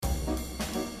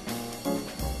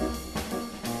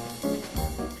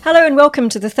Hello and welcome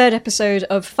to the third episode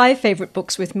of 5 Favourite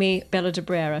Books with me, Bella de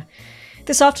Brera.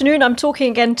 This afternoon I'm talking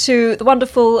again to the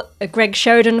wonderful Greg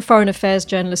Sheridan, foreign affairs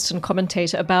journalist and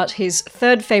commentator, about his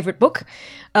third favourite book,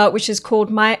 which is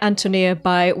called My Antonia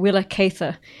by Willa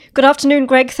Cather. Good afternoon,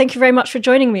 Greg. Thank you very much for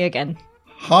joining me again.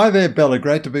 Hi there, Bella.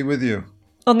 Great to be with you.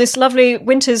 On this lovely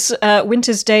winter's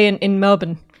day in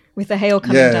Melbourne with the hail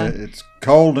coming down. Yeah, it's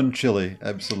cold and chilly,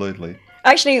 absolutely.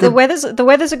 Actually, the weather's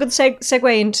a good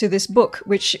segue into this book,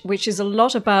 which is a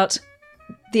lot about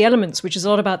the elements, which is a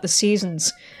lot about the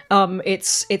seasons.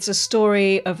 It's a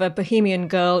story of a Bohemian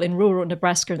girl in rural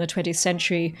Nebraska in the 20th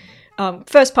century,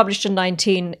 first published in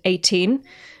 1918.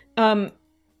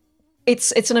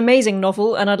 It's an amazing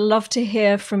novel, and I'd love to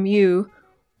hear from you,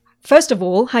 first of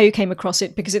all, how you came across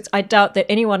it, because I doubt that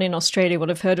anyone in Australia will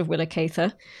have heard of Willa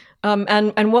Cather,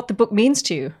 and what the book means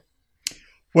to you.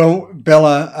 Well,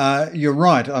 Bella, you're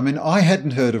right. I mean, I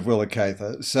hadn't heard of Willa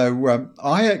Cather. So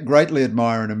I greatly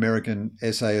admire an American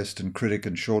essayist and critic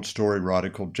and short story writer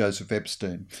called Joseph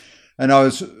Epstein. And I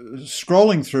was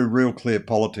scrolling through Real Clear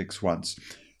Politics once.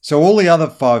 So all the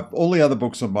other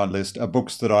books on my list are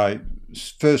books that I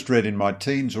first read in my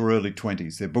teens or early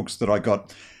 20s. They're books that I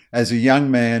got as a young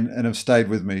man and have stayed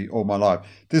with me all my life.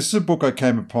 This is a book I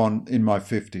came upon in my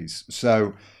 50s.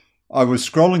 So I was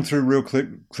scrolling through Real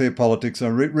Clear Politics,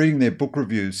 and reading their book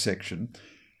reviews section,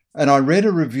 and I read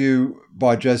a review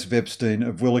by Joseph Epstein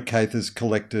of Willa Cather's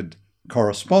collected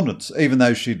correspondence, even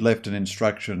though she'd left an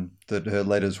instruction that her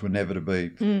letters were never to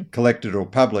be collected or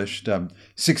published.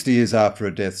 60 years after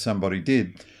her death, somebody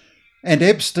did. And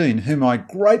Epstein, whom I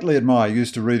greatly admire,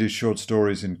 used to read his short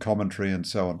stories in commentary and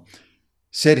so on,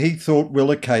 said he thought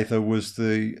Willa Cather was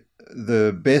the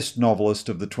best novelist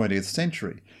of the 20th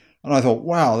century. And I thought,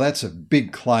 wow, that's a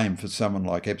big claim for someone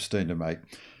like Epstein to make.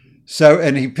 So,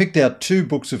 and he picked out 2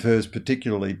 books of hers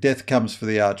particularly, Death Comes for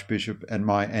the Archbishop and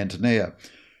My Antonia.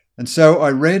 And so I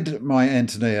read My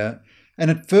Antonia, and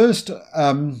at first,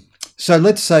 so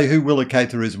let's say who Willa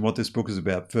Cather is and what this book is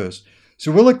about first.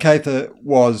 So Willa Cather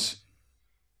was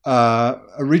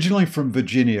originally from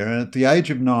Virginia, and at the age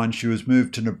of 9, she was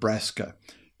moved to Nebraska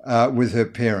with her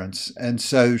parents. And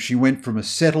so she went from a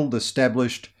settled,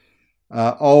 established,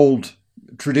 old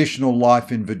traditional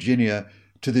life in Virginia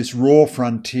to this raw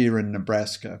frontier in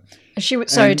Nebraska.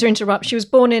 Sorry to interrupt. She was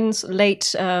born in the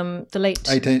late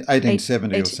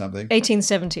 1870 or something.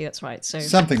 1870. That's right. So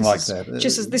something like that.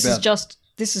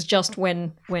 This is just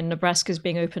when Nebraska's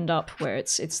being opened up, where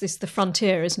it's the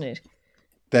frontier, isn't it?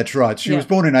 That's right. She was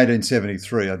born in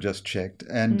 1873. I just checked,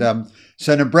 and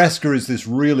so Nebraska is this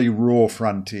really raw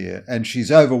frontier, and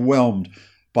she's overwhelmed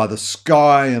by the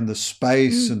sky and the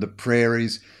space and the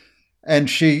prairies. And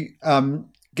she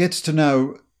gets to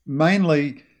know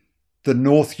mainly the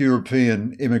North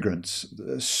European immigrants,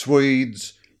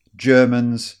 Swedes,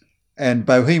 Germans, and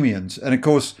Bohemians. And of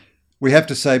course, we have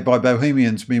to say by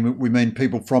Bohemians, we mean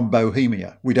people from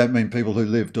Bohemia. We don't mean people who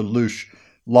lived a louche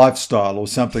lifestyle or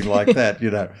something like that, you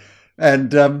know.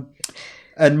 And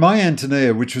My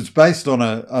Antonia, which was based on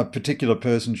a particular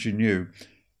person she knew,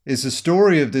 is a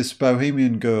story of this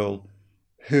Bohemian girl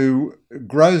who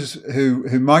migrates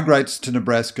to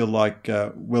Nebraska like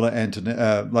Willa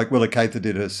Cather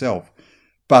did herself,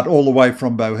 but all the way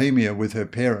from Bohemia with her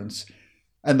parents,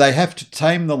 and they have to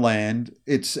tame the land.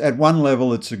 It's at one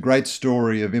level, it's a great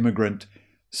story of immigrant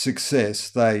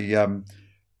success. They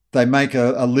make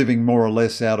a living more or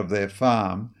less out of their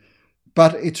farm,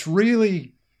 but it's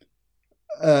really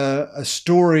a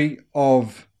story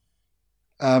of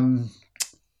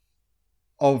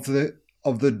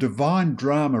the divine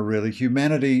drama, really,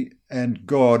 humanity and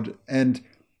God. And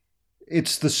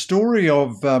it's the story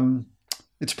of,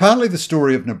 it's partly the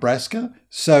story of Nebraska,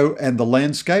 and the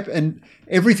landscape, and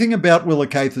everything about Willa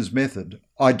Cather's method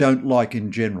I don't like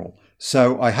in general.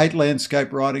 So I hate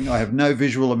landscape writing. I have no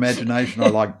visual imagination. I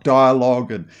like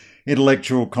dialogue and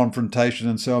intellectual confrontation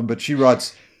and so on. But she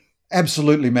writes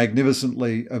absolutely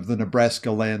magnificently of the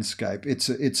Nebraska landscape. It's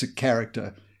a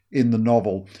character in the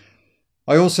novel.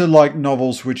 I also like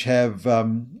novels which have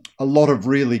a lot of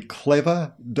really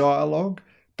clever dialogue,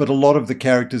 but a lot of the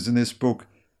characters in this book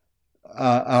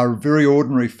are very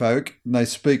ordinary folk, and they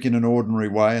speak in an ordinary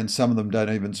way, and some of them don't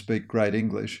even speak great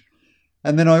English.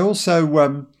 And then I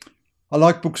also I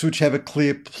like books which have a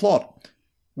clear plot,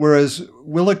 whereas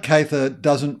Willa Cather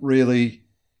doesn't really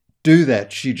do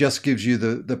that. She just gives you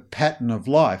the pattern of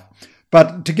life.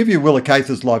 But to give you Willa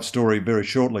Cather's life story very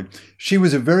shortly, she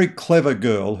was a very clever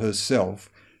girl herself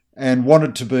and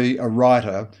wanted to be a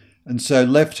writer, and so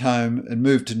left home and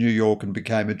moved to New York and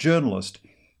became a journalist.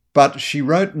 But she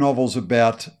wrote novels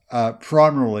about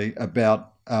primarily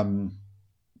about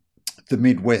the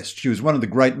Midwest. She was one of the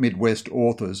great Midwest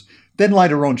authors. Then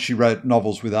later on, she wrote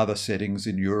novels with other settings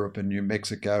in Europe and New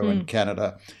Mexico and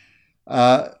Canada.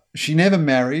 She never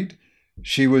married.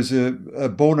 She was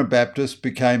born a Baptist,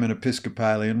 became an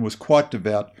Episcopalian, was quite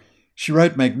devout. She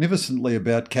wrote magnificently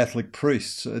about Catholic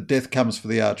priests. Death Comes for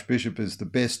the Archbishop is the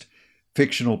best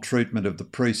fictional treatment of the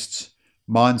priest's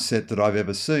mindset that I've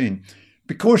ever seen.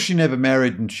 Because she never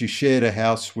married and she shared a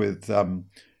house with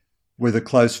a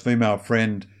close female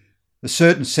friend, a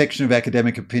certain section of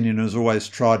academic opinion has always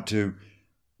tried to,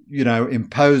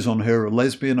 impose on her a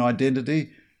lesbian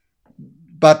identity.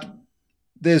 But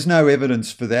there's no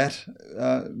evidence for that.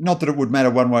 Not that it would matter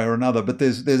one way or another, but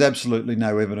there's absolutely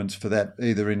no evidence for that,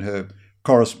 either in her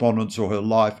correspondence or her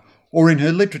life or in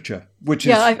her literature, which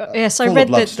is full of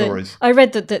love stories. I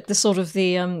read that the sort of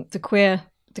the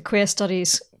queer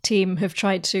studies team have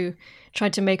tried to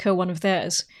make her one of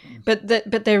theirs,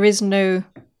 but there is no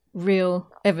real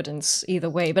evidence either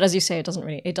way. But as you say, it doesn't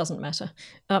matter.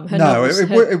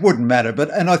 It wouldn't matter.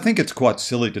 And I think it's quite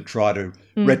silly to try to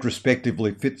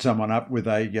retrospectively fit someone up with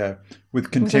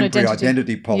contemporary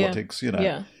identity politics.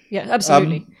 Yeah,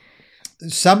 absolutely.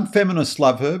 Some feminists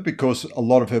love her because a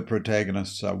lot of her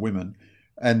protagonists are women,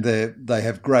 and they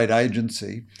have great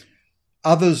agency.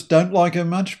 Others don't like her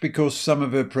much because some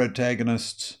of her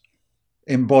protagonists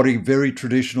embody very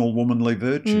traditional womanly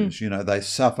virtues. They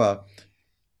suffer.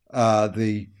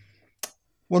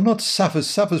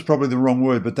 Suffer's probably the wrong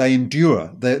word, but they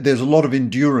endure. There's a lot of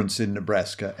endurance in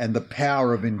Nebraska, and the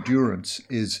power of endurance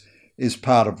is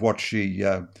part of what she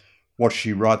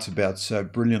writes about so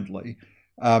brilliantly.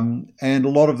 And a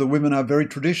lot of the women are very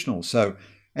traditional. So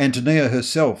Antonia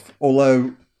herself,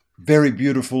 although very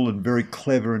beautiful and very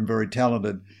clever and very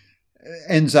talented,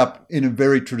 ends up in a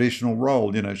very traditional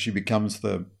role. She becomes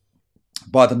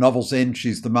by the novel's end,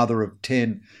 she's the mother of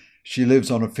 10. She lives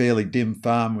on a fairly dim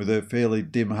farm with her fairly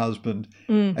dim husband,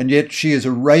 and yet she is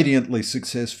a radiantly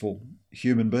successful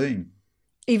human being.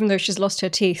 Even though she's lost her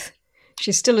teeth,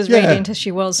 she's still as radiant as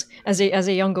she was as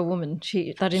a younger woman.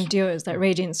 That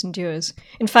radiance endures.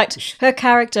 In fact, her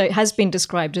character has been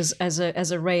described as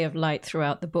a ray of light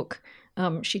throughout the book.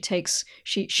 She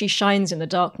shines in the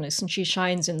darkness, and she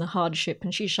shines in the hardship,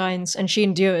 and she shines and she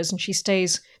endures, and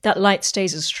that light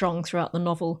stays as strong throughout the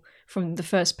novel from the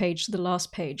first page to the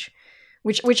last page,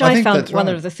 which I found one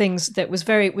of the things that was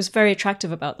very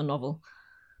attractive about the novel.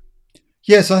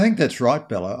 Yes, I think that's right,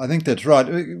 Bella. I think that's right.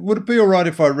 Would it be all right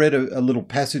if I read a little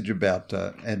passage about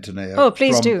Antonia? Oh,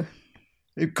 please do.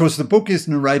 Because the book is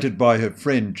narrated by her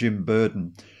friend Jim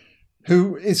Burden,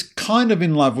 who is kind of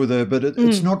in love with her, but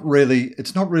it's not really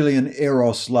an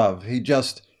eros love. He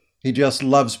just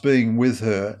loves being with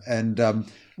her, and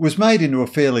was made into a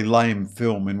fairly lame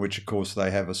film in which, of course,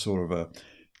 they have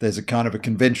there's a kind of a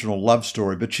conventional love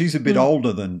story, but she's a bit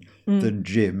older than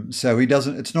Jim, so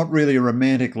it's not really a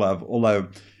romantic love, although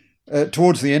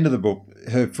towards the end of the book,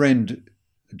 her friend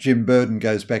Jim Burden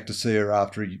goes back to see her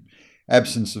after an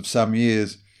absence of some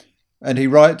years, and he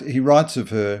writes of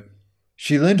her,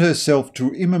 "She lent herself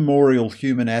to immemorial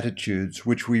human attitudes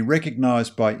which we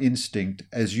recognise by instinct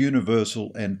as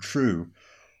universal and true.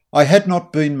 I had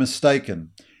not been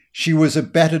mistaken. She was a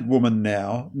battered woman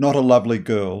now, not a lovely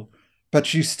girl, but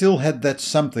she still had that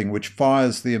something which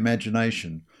fires the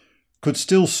imagination, could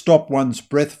still stop one's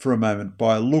breath for a moment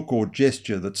by a look or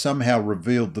gesture that somehow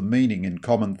revealed the meaning in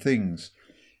common things.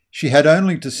 She had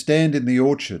only to stand in the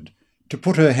orchard, to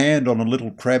put her hand on a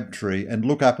little crab tree and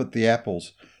look up at the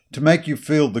apples, to make you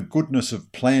feel the goodness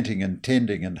of planting and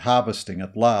tending and harvesting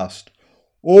at last.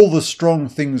 All the strong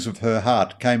things of her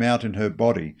heart came out in her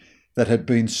body that had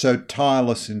been so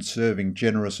tireless in serving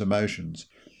generous emotions.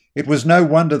 It was no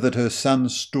wonder that her son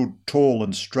stood tall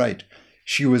and straight.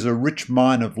 She was a rich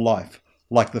mine of life,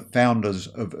 like the founders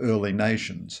of early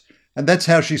nations." And that's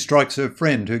how she strikes her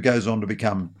friend, who goes on to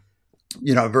become,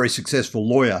 a very successful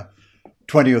lawyer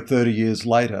 20 or 30 years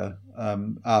later,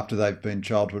 after they've been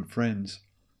childhood friends.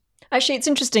 Actually, it's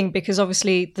interesting because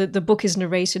obviously the book is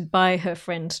narrated by her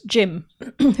friend Jim,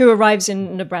 who arrives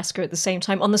in Nebraska at the same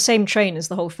time, on the same train as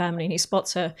the whole family, and he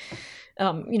spots her,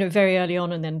 very early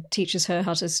on, and then teaches her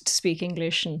how to speak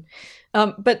English. And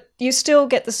but you still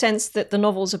get the sense that the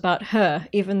novel's about her,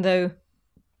 even though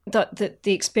that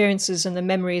the experiences and the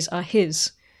memories are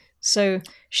his. So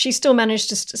she still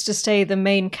managed to stay the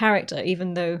main character,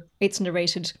 even though it's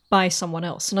narrated by someone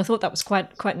else. And I thought that was quite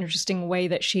an interesting way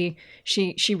that she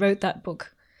wrote that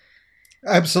book.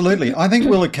 Absolutely. I think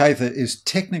Willa Cather is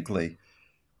technically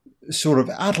sort of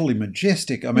utterly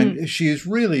majestic. I mean, she is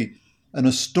really an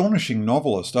astonishing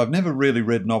novelist. I've never really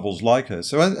read novels like her.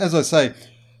 So as I say,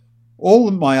 all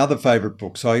of my other favourite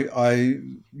books, they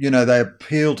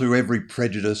appeal to every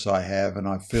prejudice I have, and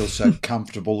I feel so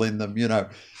comfortable in them,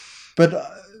 But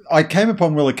I came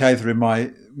upon Willa Cather in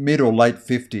my mid or late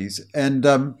 50s, and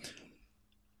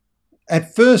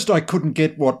at first I couldn't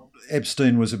get what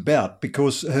Epstein was about,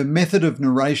 because her method of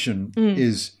narration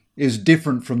is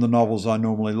different from the novels I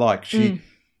normally like.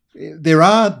 There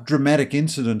are dramatic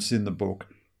incidents in the book,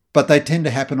 but they tend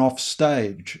to happen off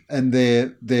stage, and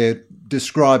they're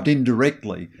described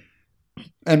indirectly.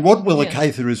 And what Willa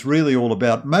Cather is really all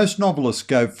about, most novelists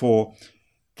go for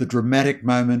the dramatic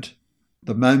moment,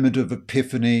 the moment of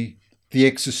epiphany, the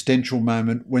existential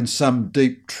moment when some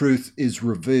deep truth is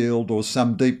revealed or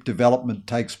some deep development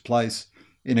takes place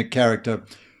in a character.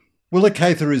 Willa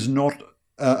Cather is not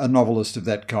a novelist of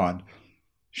that kind.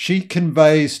 She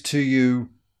conveys to you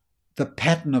the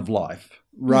pattern of life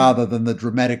rather than the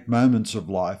dramatic moments of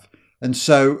life. And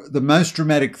so the most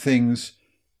dramatic things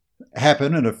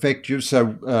happen and affect you.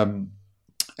 So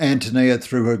Antonia,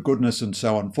 through her goodness and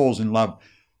so on, falls in love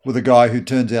with a guy who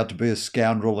turns out to be a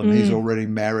scoundrel, and he's already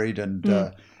married,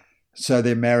 and so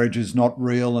their marriage is not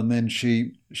real. And then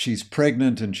she's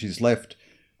pregnant, and she's left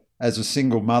as a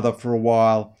single mother for a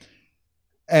while.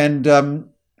 And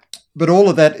but all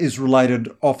of that is related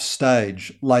off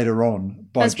stage later on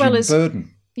by Jim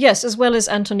Burden. Yes, as well as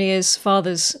Antonia's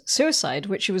father's suicide,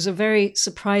 which was a very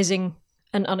surprising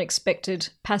and unexpected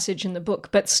passage in the book,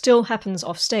 but still happens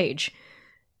off stage.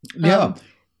 Yeah,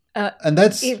 and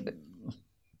that's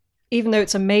even though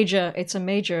it's a major,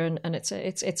 and it's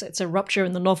a rupture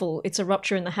in the novel. It's a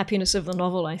rupture in the happiness of the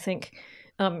novel. I think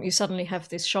you suddenly have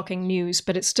this shocking news,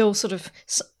 but it's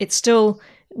still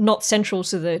not central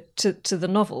to the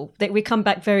novel. We come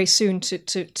back very soon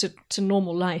to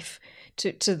normal life,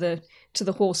 to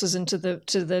the horses and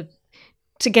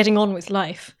to getting on with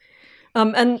life.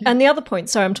 And the other point,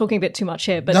 sorry, I'm talking a bit too much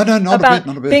here, but not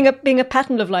a bit. Being a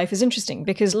pattern of life is interesting,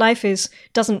 because life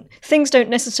things don't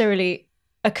necessarily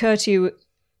occur to you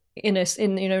in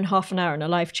half an hour and are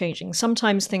life changing.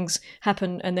 Sometimes things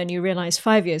happen and then you realize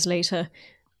 5 years later,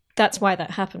 that's why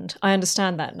that happened. I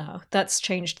understand that now. That's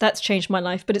changed my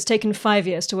life, but it's taken 5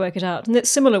 years to work it out. And it's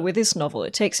similar with this novel.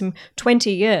 It takes him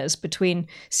 20 years between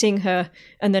seeing her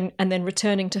and then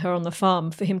returning to her on the farm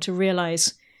for him to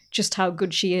realize just how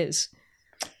good she is.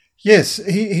 Yes,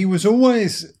 he was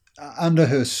always under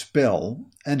her spell,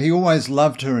 and he always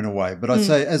loved her in a way. But as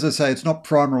I say, it's not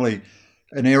primarily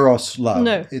an eros love.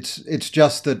 No. It's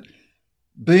just that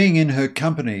being in her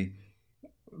company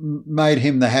made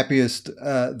him the happiest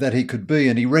that he could be,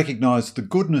 and he recognised the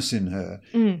goodness in her.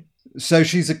 So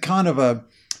she's a kind of a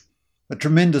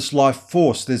tremendous life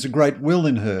force. There's a great will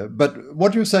in her. But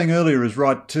what you were saying earlier is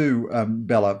right too,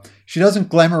 Bella. She doesn't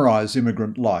glamorise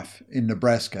immigrant life in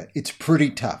Nebraska. It's pretty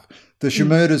tough. The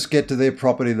Shimerdas get to their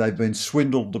property. They've been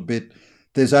swindled a bit.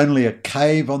 There's only a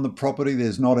cave on the property.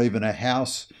 There's not even a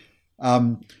house.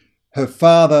 Her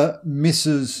father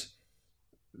misses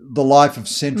the life of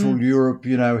Central Europe.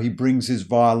 He brings his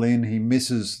violin. He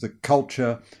misses the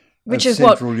culture of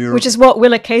Central Europe. Which is what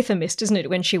Willa Cather missed, isn't it,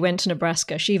 when she went to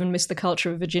Nebraska? She even missed the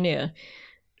culture of Virginia.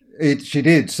 She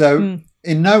did. So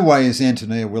in no way is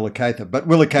Antonia Willa Cather, but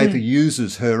Willa Cather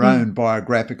uses her own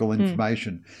biographical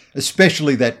information,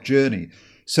 especially that journey.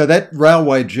 So that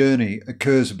railway journey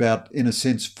occurs about, in a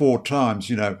sense, 4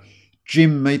 times.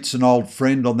 Jim meets an old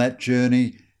friend on that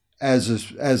journey as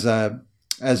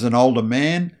an older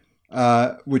man,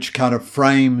 which kind of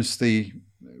frames the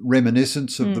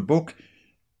reminiscence of the book.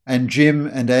 And Jim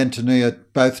and Antonia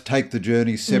both take the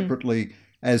journey separately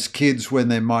as kids when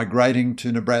they're migrating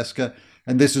to Nebraska.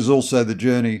 And this is also the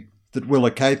journey that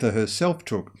Willa Cather herself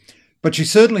took. But she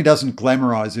certainly doesn't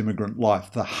glamorise immigrant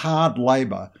life, the hard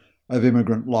labour of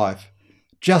immigrant life.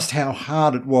 Just how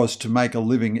hard it was to make a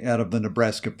living out of the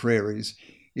Nebraska prairies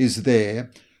is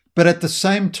there. But at the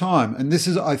same time, and this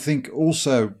is, I think,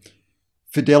 also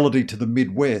fidelity to the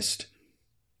Midwest,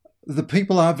 the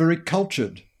people are very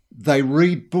cultured. They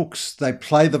read books, they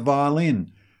play the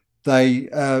violin, they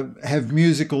have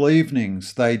musical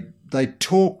evenings, they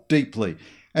talk deeply.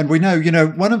 And we know,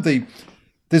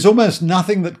 there's almost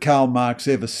nothing that Karl Marx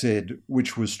ever said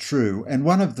which was true. And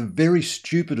one of the very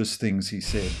stupidest things he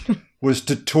said was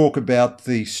to talk about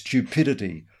the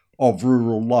stupidity of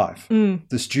rural life,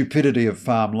 the stupidity of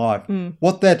farm life.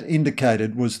 What that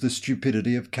indicated was the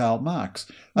stupidity of Karl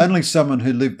Marx. Only someone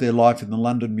who lived their life in the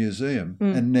London Museum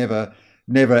and never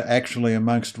actually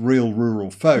amongst real rural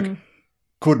folk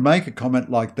could make a comment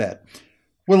like that.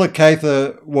 Willa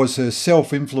Cather was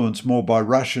herself influenced more by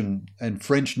Russian and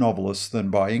French novelists than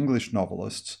by English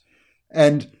novelists.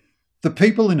 And the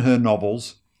people in her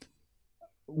novels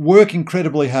work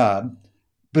incredibly hard,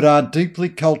 but are deeply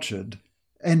cultured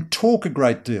and talk a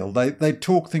great deal. They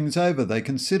talk things over. They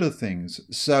consider things.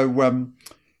 So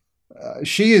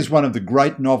she is one of the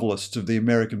great novelists of the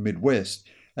American Midwest.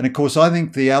 And of course, I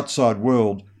think the outside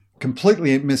world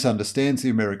completely misunderstands the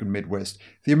American Midwest.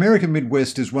 The American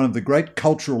Midwest is one of the great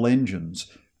cultural engines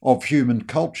of human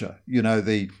culture. You know,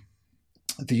 the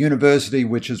university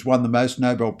which has won the most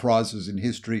Nobel Prizes in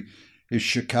history is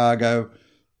Chicago.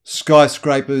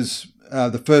 Skyscrapers,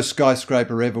 the first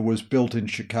skyscraper ever was built in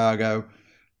Chicago.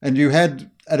 And you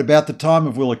had, at about the time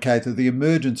of Willa Cather, the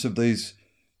emergence of these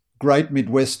great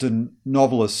Midwestern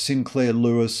novelists, Sinclair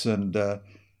Lewis and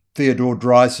Theodore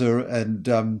Dreiser and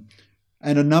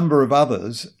a number of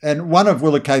others. And one of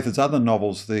Willa Cather's other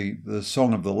novels, the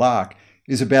Song of the Lark,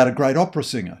 is about a great opera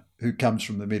singer who comes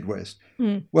from the Midwest.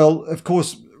 Well, of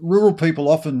course, rural people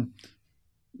often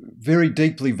very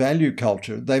deeply value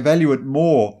culture. They value it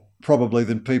more probably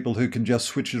than people who can just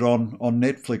switch it on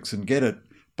Netflix and get it,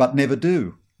 but never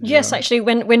do. Yes, actually,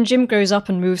 when Jim grows up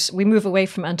and moves, we move away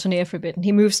from Antonia for a bit, and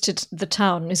he moves to the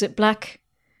town. Is it Black?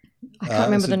 I can't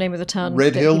remember the name of the town.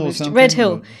 Red Hill or something? Red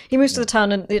Hill. He moves to the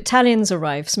town, and the Italians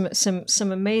arrive.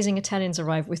 Some amazing Italians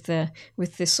arrive with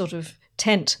this sort of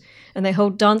tent, and they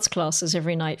hold dance classes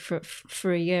every night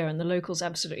for a year, and the locals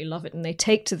absolutely love it, and they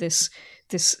take to this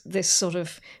sort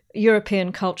of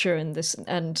European culture and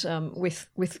with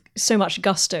so much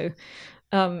gusto.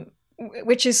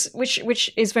 Which is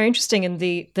very interesting. And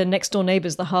the next door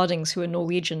neighbours, the Hardings, who are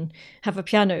Norwegian, have a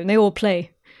piano, and they all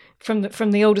play from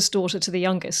the oldest daughter to the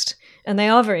youngest, and they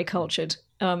are very cultured.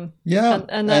 And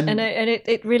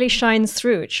it really shines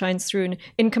through. It shines through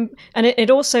and it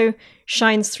also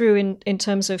shines through in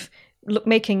terms of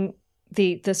making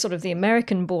the sort of the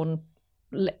American born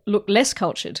look less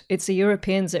cultured. It's the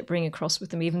Europeans that bring across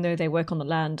with them, even though they work on the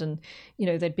land and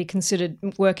they'd be considered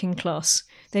working class.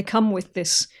 They come with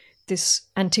this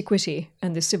antiquity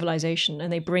and this civilization,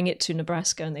 and they bring it to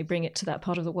Nebraska and they bring it to that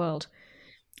part of the world.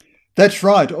 That's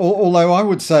right. Although I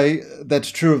would say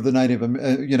that's true of the native,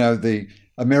 the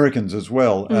Americans as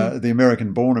well, the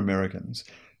American-born Americans.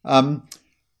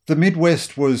 The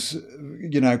Midwest was,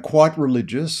 quite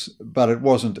religious, but it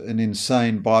wasn't an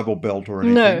insane Bible Belt or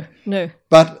anything. No.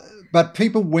 But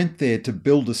people went there to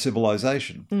build a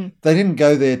civilization. They didn't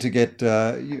go there to get,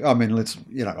 I don't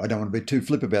want to be too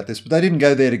flip about this, but they didn't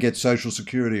go there to get Social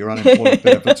Security or unemployment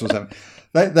benefits or something.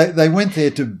 They went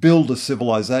there to build a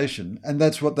civilization, and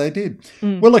that's what they did.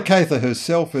 Willa Cather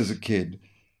herself as a kid,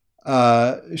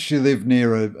 she lived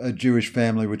near a Jewish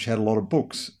family which had a lot of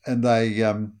books, and they,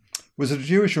 was it a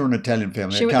Jewish or an Italian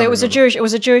family? It was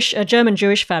a German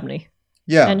Jewish family.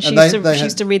 Yeah, and she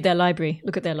used to read their library,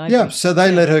 look at their library. Yeah, so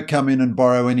they let her come in and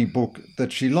borrow any book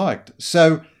that she liked.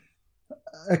 So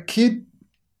a kid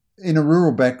in a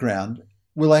rural background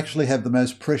will actually have the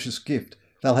most precious gift.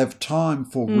 They'll have time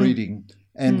for reading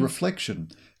and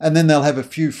reflection, and then they'll have a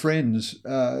few friends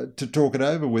to talk it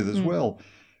over with as well.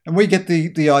 And we get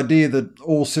the idea that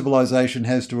all civilization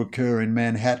has to occur in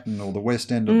Manhattan or the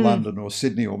West End of London or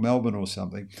Sydney or Melbourne or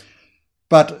something.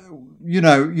 But,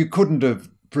 you couldn't have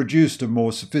produced a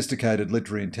more sophisticated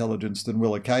literary intelligence than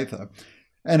Willa Cather.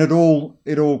 And it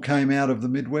all came out of the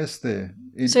Midwest there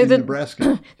in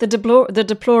Nebraska. The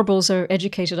deplorables are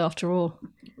educated after all.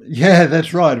 Yeah,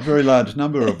 that's right. A very large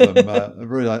number of them.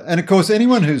 And of course,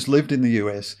 anyone who's lived in the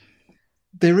US,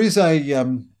 there is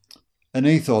an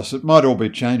ethos, it might all be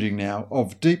changing now,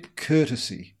 of deep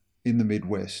courtesy in the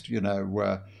Midwest.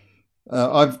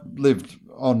 I've lived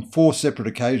on 4 separate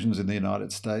occasions in the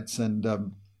United States,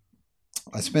 and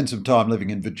I spent some time living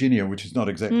in Virginia, which is not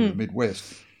exactly the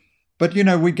Midwest. But,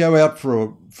 we'd go out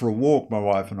for a walk, my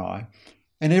wife and I,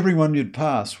 and everyone you'd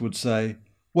pass would say,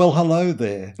 "Well, hello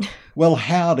there. Well,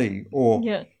 howdy." Or,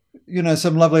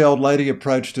 some lovely old lady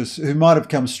approached us who might have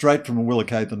come straight from a Willa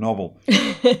Cather novel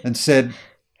and said,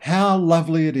 "How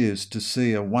lovely it is to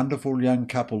see a wonderful young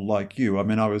couple like you." I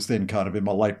mean, I was then kind of in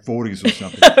my late 40s or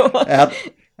something,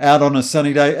 out on a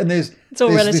sunny day. And there's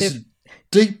this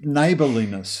deep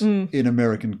neighbourliness in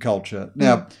American culture.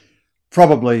 Now,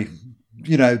 probably,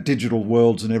 digital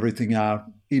worlds and everything are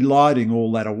eliding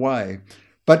all that away.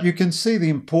 But you can see the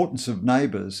importance of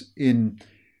neighbours in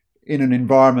an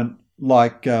environment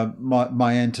like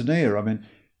my Antonia. I mean,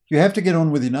 you have to get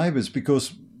on with your neighbours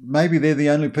because maybe they're the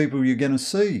only people you're going to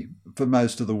see for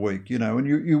most of the week, and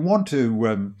you want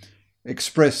to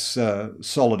express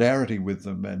solidarity with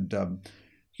them and,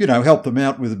 help them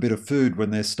out with a bit of food when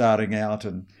they're starting out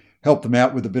and help them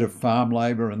out with a bit of farm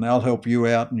labour, and they'll help you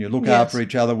out, and you look after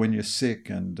each other when you're sick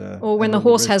and or when the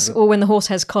horse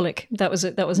has colic. That was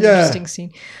an interesting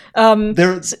scene.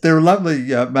 There are lovely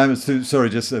moments too.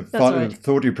 Sorry, just a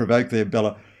thought you provoked there,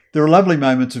 Bella. there are lovely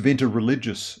moments of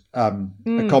interreligious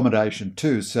accommodation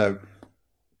too. So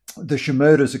the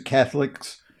Shimerdas are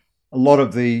Catholics. A lot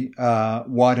of the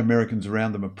white Americans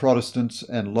around them are Protestants,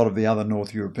 and a lot of the other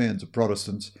North Europeans are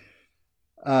Protestants.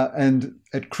 And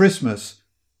at Christmas,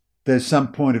 there's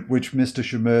some point at which Mr.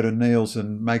 Shimerda kneels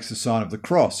and makes the sign of the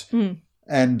cross.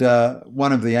 And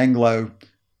one of the Anglo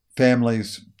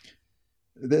families,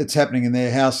 it's happening in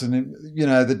their house, and, you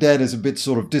know, the dad is a bit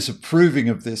sort of disapproving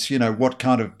of this, you know, what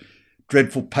kind of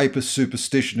dreadful papist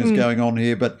superstition is going on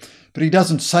here. But he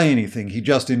doesn't say anything. He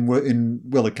just, in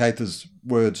Willa Cather's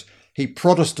words, he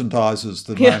Protestantizes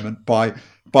the moment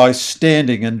by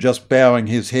standing and just bowing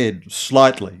his head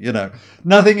slightly. You know,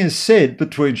 nothing is said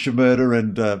between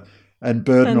Shimerda and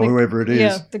Burden or whoever it is.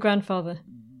 Yeah, the grandfather.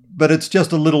 But it's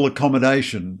just a little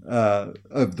accommodation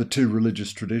of the two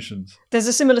religious traditions. There's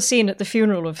a similar scene at the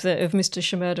funeral of Mr.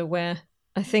 Shimerda where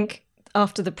I think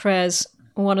after the prayers,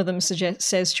 one of them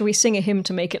says, "Shall we sing a hymn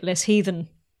to make it less heathen?"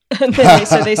 And then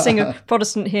they sing a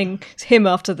Protestant hymn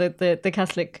after the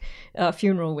Catholic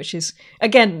funeral, which is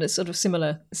again a sort of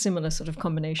similar sort of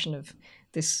combination of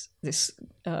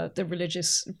the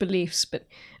religious beliefs. But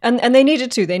and they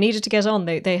needed to get on.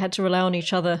 They had to rely on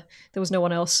each other. There was no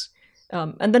one else.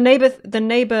 And the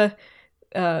neighbors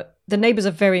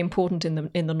are very important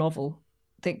in the novel.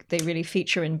 They really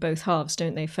feature in both halves,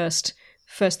 don't they? First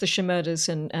the Shimerdas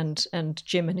and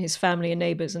Jim and his family are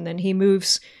neighbors, and then he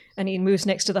moves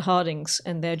next to the Hardings,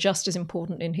 and they're just as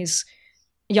important in his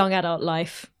young adult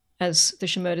life as the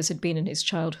Shimerdas had been in his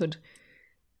childhood.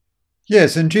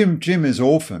 Yes, and Jim is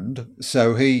orphaned,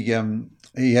 so he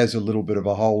has a little bit of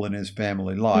a hole in his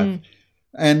family life.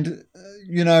 And,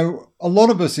 you know, a lot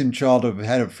of us in childhood have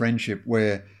had a friendship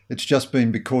where it's just been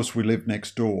because we live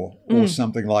next door or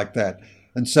something like that.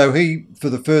 And so he, for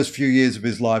the first few years of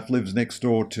his life, lives next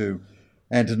door to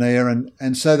Antonia,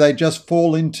 and so they just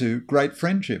fall into great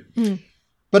friendship.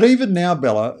 But even now,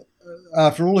 Bella,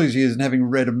 after all these years and having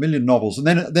read a million novels, and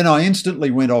then I instantly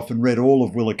went off and read all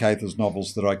of Willa Cather's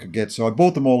novels that I could get. So I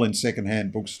bought them all in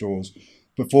secondhand bookstores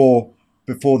before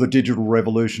the digital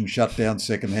revolution shut down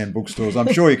secondhand bookstores.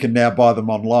 I'm sure you can now buy them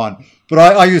online. But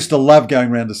I used to love going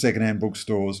around to secondhand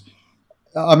bookstores.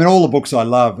 I mean, all the books I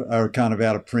love are kind of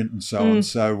out of print and so on.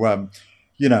 So,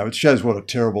 you know, it shows what a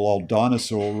terrible old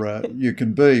dinosaur you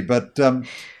can be. But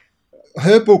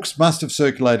her books must have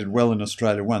circulated well in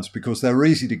Australia once because they were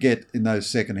easy to get in those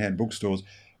secondhand bookstores.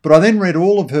 But I then read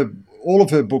all of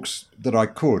her books that I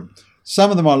could.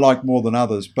 Some of them I liked more than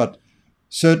others, but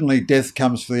certainly Death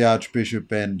Comes for the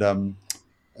Archbishop, and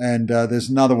there's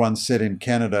another one set in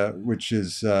Canada, which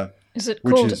is... is it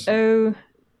called O...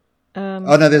 oh,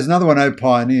 no, there's another one, O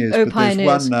Pioneers. O but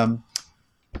Pioneers. There's one,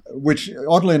 which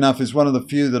oddly enough is one of the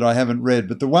few that I haven't read,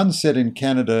 but the one set in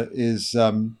Canada is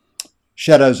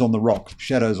Shadows on the Rock.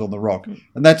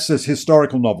 And that's this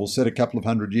historical novel set a couple of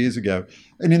 100 years ago.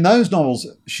 And in those novels,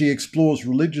 she explores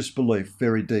religious belief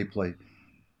very deeply.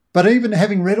 But even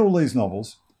having read all these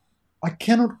novels, I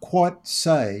cannot quite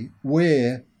say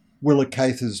where Willa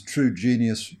Cather's true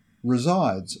genius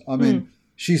resides. I mean,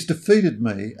 she's defeated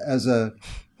me as a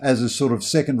sort of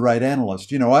second-rate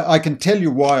analyst. You know, I can tell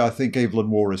you why I think Evelyn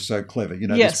Waugh is so clever. You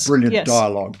know, this brilliant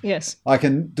dialogue. Yes. I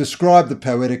can describe the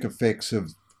poetic effects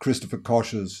of Christopher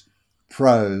Koch's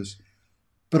prose,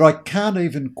 but I can't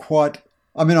even quite...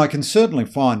 I mean, I can certainly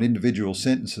find individual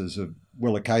sentences of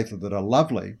Willa Cather that are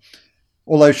lovely,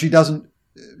 although she doesn't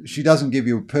give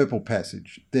you a purple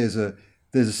passage. There's a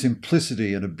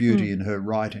simplicity and a beauty in her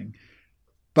writing.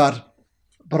 But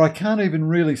I can't even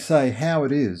really say how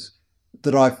it is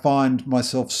that I find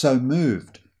myself so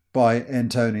moved by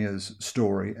Antonia's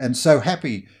story and so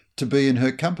happy to be in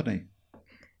her company.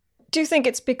 Do you think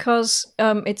it's because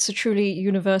it's a truly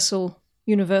universal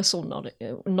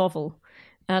novel,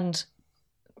 and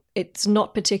it's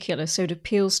not particular, so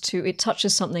it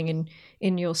touches something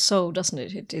in your soul, doesn't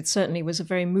it? It certainly was a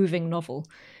very moving novel,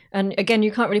 and again,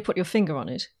 you can't really put your finger on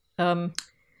it.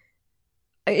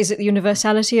 Is it the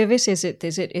universality of it? Is it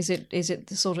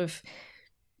the sort of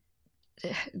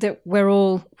that we're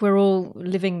all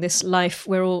living this life.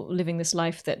 We're all living this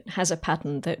life that has a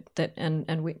pattern that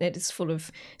it's full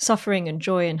of suffering and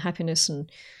joy and happiness,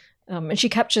 and she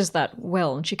captures that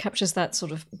well, and she captures that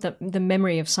sort of the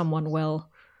memory of someone well.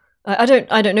 I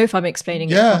don't know if I'm explaining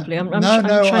it properly. I'm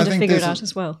trying to figure it out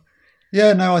as well.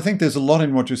 Yeah, no, I think there's a lot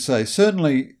in what you say.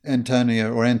 Certainly,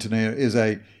 Antonia is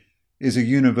a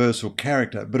universal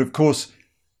character, but of course,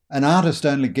 an artist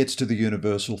only gets to the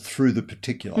universal through the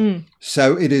particular.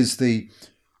 So it is the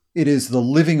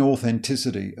living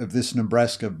authenticity of this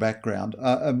Nebraska background.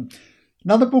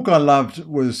 Another book I loved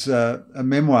was a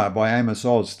memoir by Amos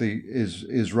Oz, the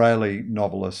Israeli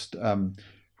novelist,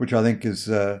 which I think is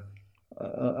a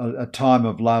time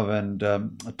of love and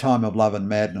a time of love and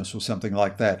madness, or something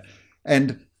like that.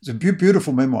 And it's a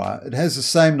beautiful memoir. It has the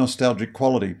same nostalgic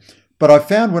quality. But I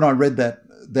found when I read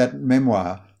that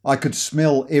memoir, I could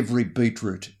smell every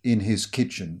beetroot in his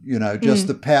kitchen. Just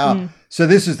the power. Mm. So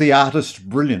this is the artist's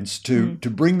brilliance to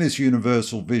bring this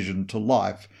universal vision to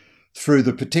life through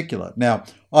the particular. Now,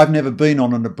 I've never been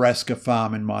on a Nebraska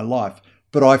farm in my life,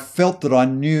 but I felt that I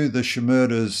knew the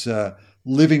Shimerdas'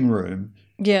 living room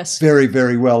very,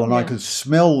 very well, and I could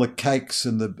smell the cakes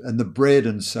and the bread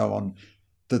and so on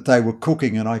that they were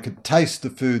cooking, and I could taste the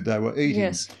food they were eating.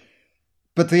 Yes.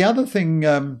 But the other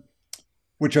thing,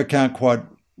 which I can't quite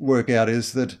work out,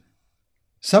 is that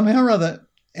somehow or other,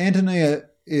 Antonia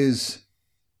is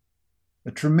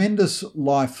a tremendous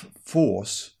life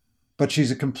force, but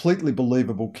she's a completely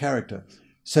believable character.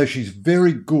 So she's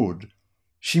very good.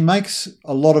 She makes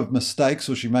a lot of mistakes,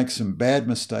 or she makes some bad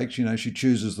mistakes. She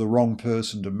chooses the wrong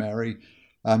person to marry.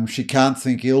 She can't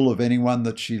think ill of anyone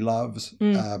that she loves.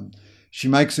 She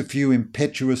makes a few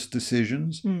impetuous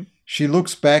decisions. She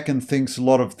looks back and thinks a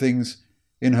lot of things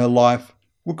in her life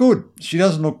were good. She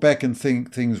doesn't look back and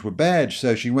think things were bad.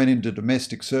 So she went into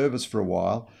domestic service for a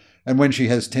while. And when she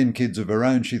has 10 kids of her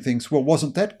own, she thinks, well,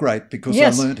 wasn't that great? Because I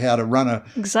learned how to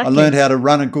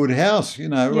run a good house.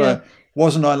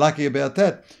 Wasn't I lucky about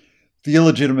that? The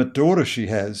illegitimate daughter she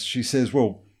has, she says,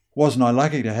 well, wasn't I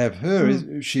lucky to have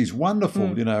her? She's wonderful,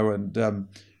 and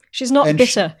she's not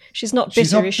bitter. She's not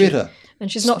bitter, is she?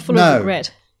 And she's not full of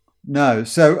regret. No.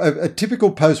 So a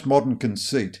typical postmodern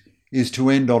conceit is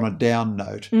to end on a down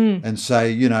note and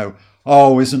say,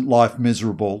 oh, isn't life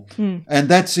miserable? And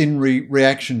that's in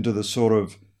reaction to the sort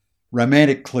of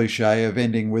romantic cliche of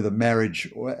ending with a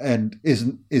marriage and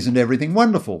isn't everything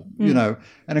wonderful,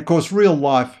 And of course, real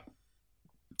life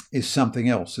is something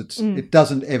else. It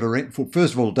doesn't ever end.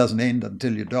 First of all, it doesn't end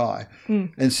until you die.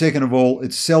 And second of all,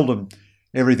 it's seldom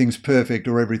everything's perfect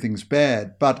or everything's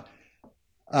bad. But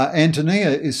Antonia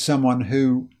is someone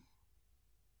who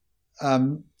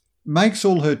makes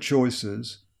all her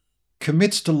choices,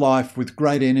 commits to life with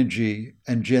great energy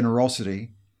and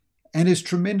generosity, and is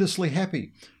tremendously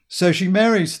happy. So she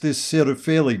marries this sort of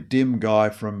fairly dim guy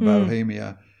from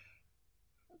Bohemia,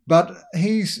 but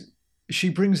she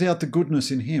brings out the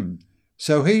goodness in him.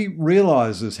 So he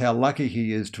realises how lucky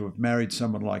he is to have married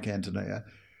someone like Antonia,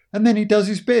 and then he does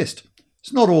his best.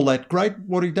 It's not all that great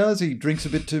what he does. He drinks a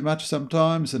bit too much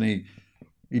sometimes, and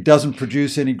he doesn't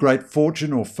produce any great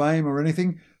fortune or fame or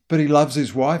anything, but he loves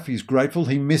his wife. He's grateful.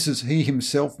 He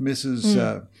himself misses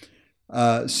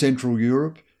Central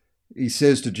Europe. He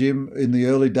says to Jim, in the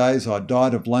early days, I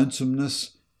died of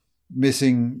lonesomeness,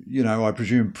 missing, I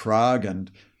presume Prague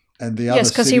and the other cities.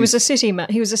 Yes, because he was a city man.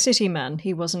 He was a city man.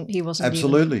 He wasn't.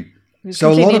 Absolutely. He was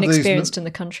completely inexperienced in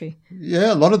the country.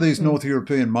 Yeah, a lot of these North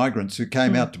European migrants who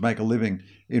came out to make a living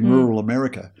in rural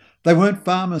America, they weren't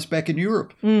farmers back in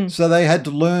Europe. So they had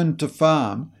to learn to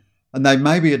farm, and they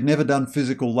maybe had never done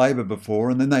physical labour before,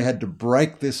 and then they had to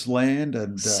break this land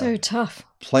and so tough.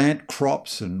 Plant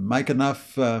crops and make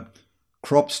enough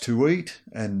crops to eat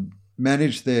and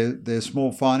manage their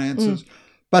small finances.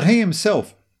 But he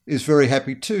himself is very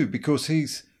happy too, because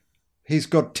he's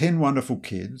got 10 wonderful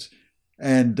kids,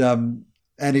 and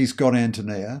he's got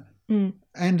Antonia,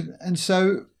 and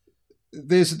so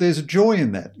there's a joy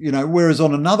in that, Whereas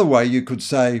on another way you could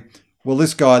say, well,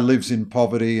 this guy lives in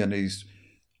poverty and he's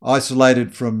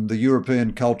isolated from the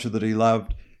European culture that he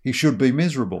loved. He should be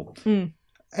miserable.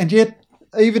 And yet,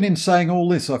 even in saying all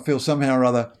this, I feel somehow or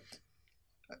other,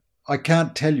 I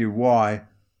can't tell you why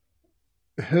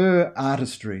her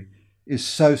artistry is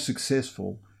so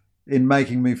successful in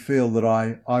making me feel that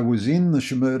I was in the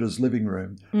Shimerdas' living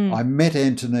room. I met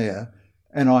Antonia,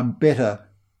 and I'm better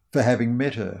for having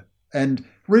met her. And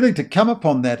really to come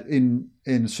upon that in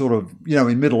sort of,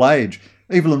 in middle age.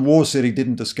 Evelyn Waugh said he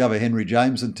didn't discover Henry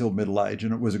James until middle age,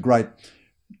 and it was a great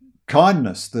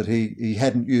kindness that he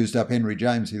hadn't used up Henry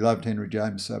James. He loved Henry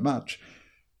James so much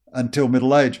until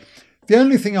middle age. The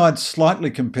only thing I'd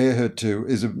slightly compare her to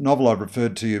is a novel I've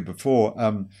referred to you before,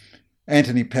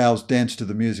 Anthony Powell's Dance to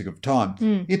the Music of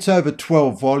Time. It's over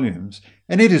 12 volumes,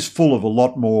 and it is full of a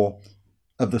lot more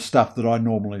of the stuff that I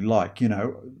normally like,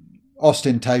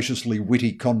 ostentatiously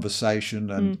witty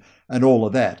conversation and all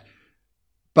of that.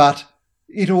 But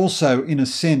it also, in a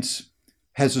sense,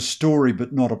 has a story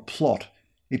but not a plot.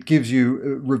 It gives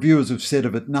you, reviewers have said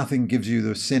of it, nothing gives you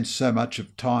the sense so much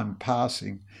of time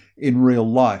passing in real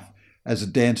life as a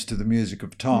dance to the music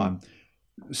of time.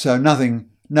 So nothing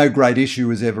no great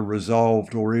issue is ever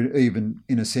resolved or even,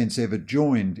 in a sense, ever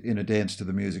joined in A Dance to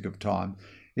the Music of Time.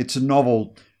 It's a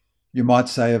novel, you might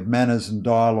say, of manners and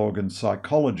dialogue and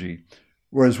psychology,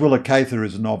 whereas Willa Cather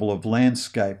is a novel of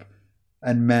landscape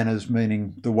and manners,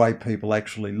 meaning the way people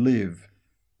actually live,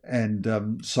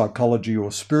 and psychology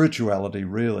or spirituality,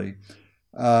 really.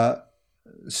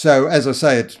 So, as I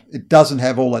say, it doesn't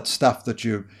have all that stuff that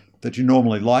you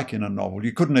normally like in a novel.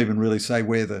 You couldn't even really say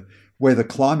where the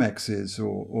climax is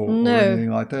or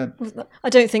anything like that. I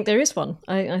don't think there is one.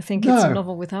 I think it's a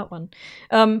novel without one.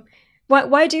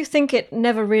 Why do you think it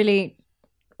never really...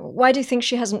 Why do you think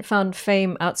she hasn't found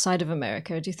fame outside of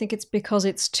America? Do you think it's because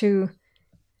it's too...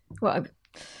 Well,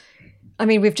 I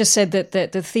mean, we've just said that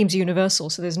the theme's universal,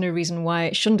 so there's no reason why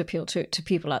it shouldn't appeal to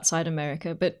people outside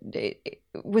America. But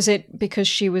was it because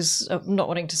she was not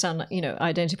wanting to sound like,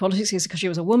 identity politics? Is it because she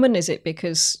was a woman? Is it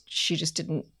because she just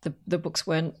didn't... The books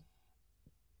weren't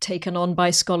taken on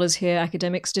by scholars here,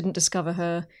 academics didn't discover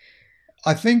her?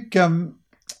 I think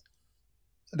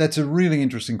that's a really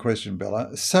interesting question,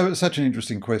 Bella. Such an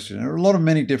interesting question. There are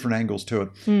many different angles to it.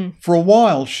 For a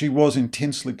while, she was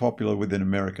intensely popular within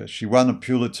America. She won a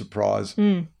Pulitzer Prize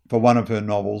for one of her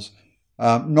novels.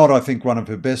 Not, I think, one of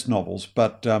her best novels,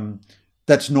 but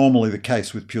that's normally the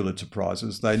case with Pulitzer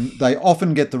Prizes. They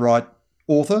often get the right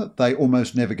author. They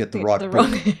almost never get the right book.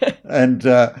 and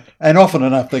often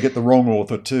enough, they get the wrong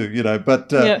author too,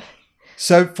 But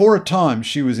So for a time,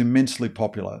 she was immensely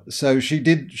popular. So she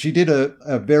did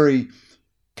a very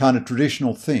kind of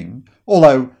traditional thing,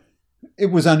 although it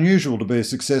was unusual to be a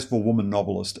successful woman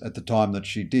novelist at the time that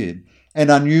she did, and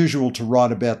unusual to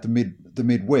write about the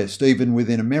Midwest, even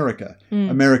within America.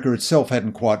 America itself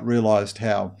hadn't quite realised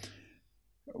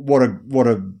what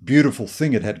a beautiful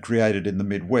thing it had created in the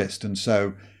Midwest. And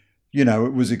so,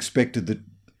 it was expected that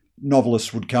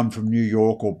novelists would come from New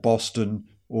York or Boston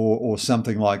or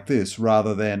something like this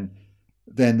rather than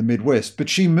the Midwest. But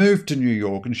she moved to New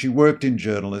York and she worked in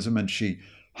journalism and she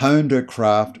honed her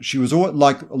craft. She was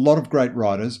like a lot of great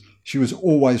writers. She was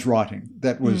always writing.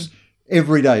 That was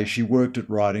every day she worked at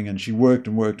writing, and she worked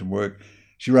and worked and worked.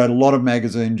 She wrote a lot of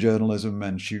magazine journalism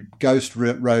and she ghost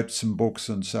wrote some books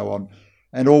and so on.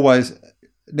 And always,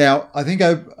 now I think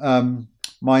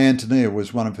My Antonia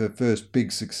was one of her first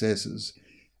big successes.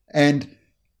 And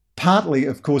partly,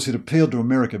 of course, it appealed to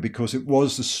America because it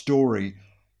was the story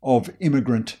of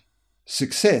immigrant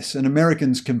success. And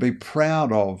Americans can be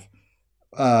proud of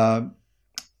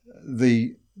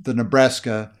the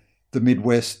Nebraska, the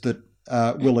Midwest that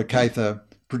Willa Cather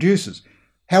produces.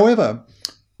 However,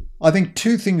 I think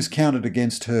two things counted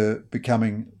against her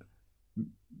becoming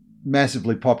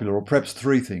massively popular, or perhaps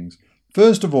three things.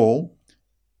 First of all,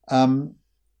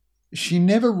 she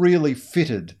never really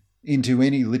fitted into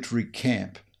any literary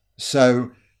camp.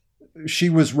 So she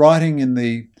was writing in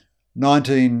the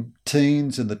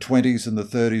 19-teens and the 20s and the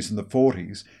 30s and the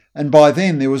 40s. And by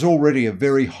then there was already a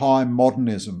very high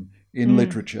modernism in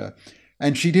literature.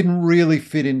 And she didn't really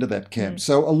fit into that camp.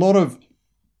 So a lot of,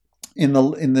 in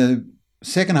the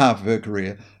second half of her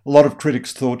career, a lot of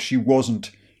critics thought she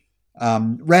wasn't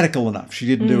radical enough. She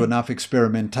didn't do enough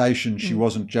experimentation. She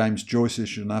wasn't James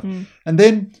Joyce-ish enough. And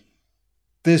then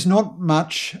there's not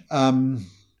much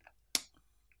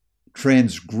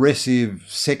transgressive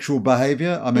sexual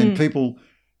behaviour. I mean, people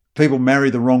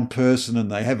marry the wrong person and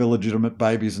they have illegitimate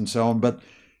babies and so on. But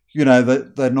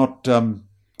they're not.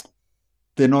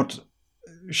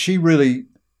 She really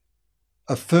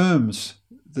affirms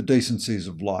the decencies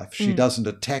of life. She doesn't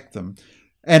attack them.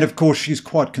 And of course, she's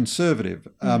quite conservative,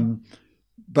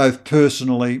 both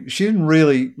personally. She didn't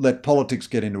really let politics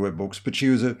get into her books, but she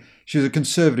was a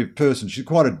conservative person. She's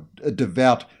quite a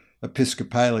devout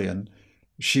Episcopalian.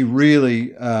 She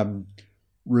really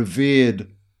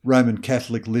revered Roman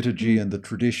Catholic liturgy and the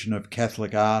tradition of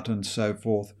Catholic art and so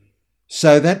forth.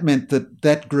 So that meant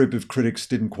that group of critics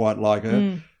didn't quite like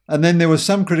her. And then there were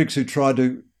some critics who tried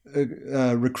to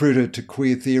recruit her to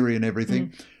queer theory and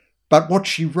everything. But what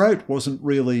she wrote wasn't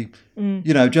really,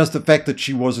 just the fact that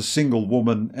she was a single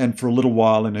woman and for a little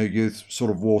while in her youth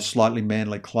sort of wore slightly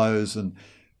manly clothes and,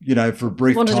 for a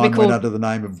brief time went under the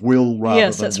name of Will rather than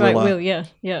Yes, that's Willa. right, Will, yeah.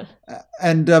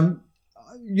 And,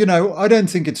 I don't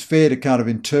think it's fair to kind of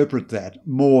interpret that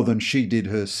more than she did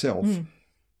herself.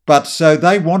 But so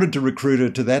they wanted to recruit her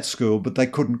to that school, but they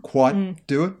couldn't quite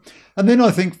do it. And then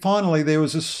I think finally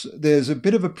there's a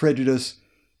bit of a prejudice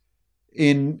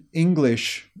in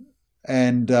English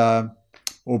and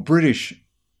or British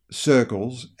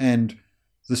circles and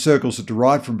the circles that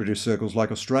derive from British circles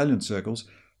like Australian circles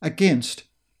against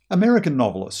American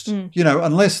novelists.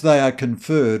 Unless they are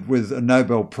conferred with a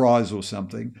Nobel Prize or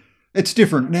something, it's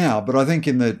different now, but I think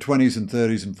in the 20s and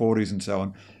 30s and 40s and so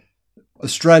on,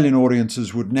 Australian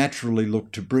audiences would naturally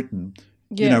look to Britain.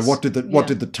 Yes. What did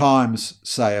the Times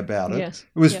say about it? Yes.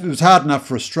 It was hard enough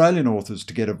for Australian authors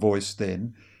to get a voice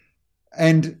then,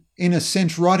 and in a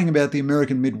sense, writing about the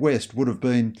American Midwest would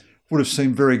have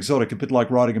seemed very exotic, a bit like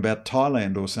writing about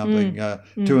Thailand or something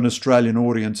to an Australian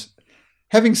audience.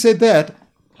 Having said that,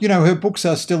 her books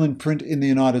are still in print in the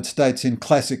United States in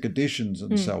classic editions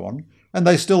and so on, and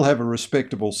they still have a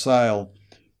respectable sale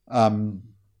all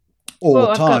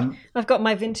the time. I've got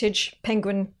my vintage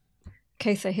Penguin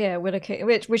Cather here,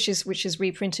 which is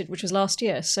reprinted, which was last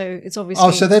year. So it's obviously. Oh,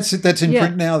 so that's in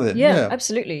print now then. Yeah,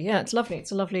 absolutely. Yeah, it's lovely.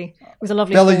 It's with a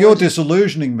lovely. Bella, you're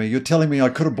disillusioning me. You're telling me I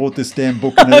could have bought this damn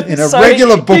book in a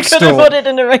regular bookstore. You could have bought it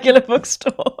in a regular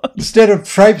bookstore instead of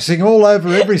traipsing all over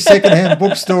every second-hand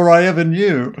bookstore I ever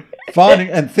knew, finding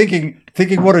and thinking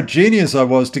what a genius I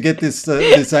was to get this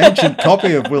ancient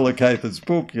copy of Willa Cather's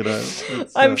book.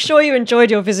 I'm sure you enjoyed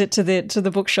your visit to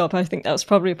the bookshop. I think that was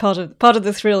probably part of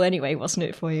the thrill anyway, wasn't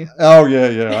it, for you? Oh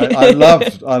yeah. I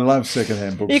love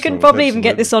second-hand bookstores. You can probably even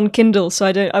get this on Kindle. So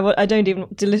I don't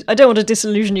want to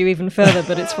disillusion you even further,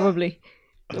 but it's probably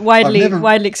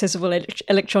widely accessible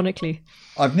electronically.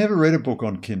 I've never read a book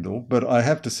on Kindle, but I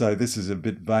have to say this is a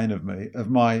bit vain of me. Of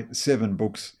my 7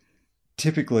 books,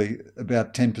 typically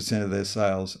about 10% of their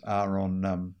sales are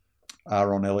on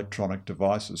electronic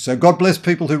devices. So God bless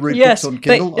people who read books on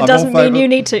Kindle. But it doesn't mean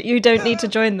you don't need to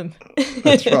join them.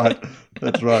 That's right.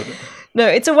 No,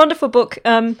 it's a wonderful book.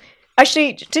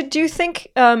 Actually, do you think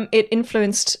it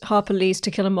influenced Harper Lee's To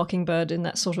Kill a Mockingbird in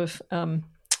that sort of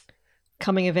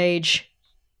coming of age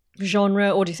genre,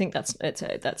 or do you think that's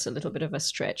a little bit of a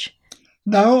stretch?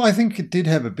 No, I think it did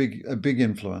have a big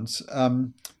influence.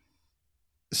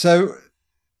 So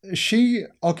she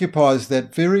occupies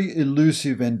that very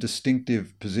elusive and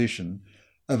distinctive position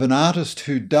of an artist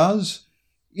who does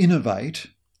innovate,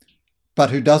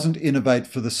 but who doesn't innovate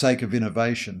for the sake of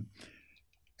innovation,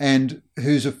 and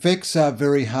whose effects are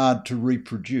very hard to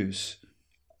reproduce.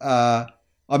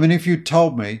 If you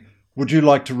told me, would you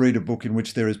like to read a book in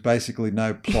which there is basically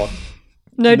no plot,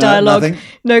 no dialogue,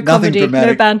 no comedy,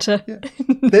 no banter? Yeah.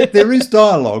 There is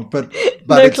dialogue, but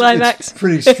no climax. It's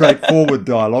pretty straightforward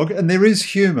dialogue, and there is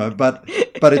humour, but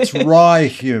it's wry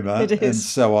humour and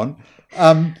so on.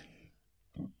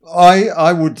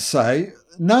 I would say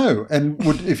no, and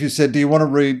if you said, do you want to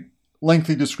read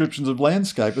lengthy descriptions of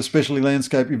landscape, especially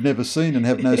landscape you've never seen and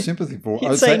have no sympathy for,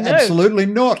 I would say no. Absolutely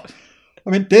not.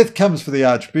 Death Comes for the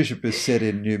Archbishop is set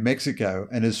in New Mexico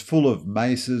and is full of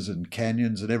mesas and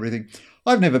canyons and everything.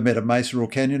 I've never met a mesa or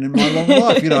canyon in my long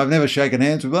life. I've never shaken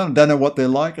hands with one. I don't know what they're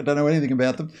like. I don't know anything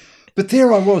about them. But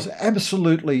there I was,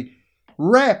 absolutely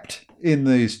wrapped in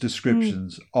these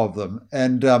descriptions of them.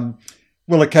 And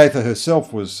Willa Cather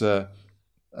herself was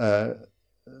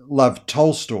loved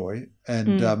Tolstoy,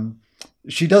 and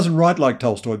she doesn't write like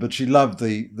Tolstoy, but she loved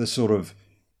the sort of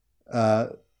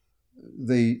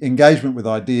the engagement with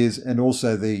ideas and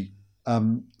also the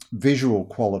visual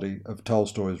quality of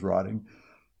Tolstoy's writing.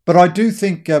 But I do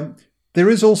think there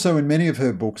is also in many of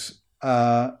her books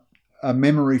a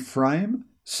memory frame.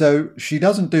 So she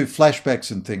doesn't do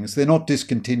flashbacks and things. They're not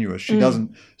discontinuous. She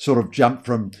doesn't sort of jump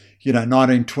from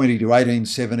 1920 to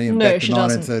 1870 and back to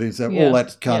 1930. So all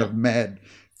that kind of mad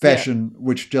fashion,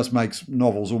 which just makes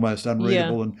novels almost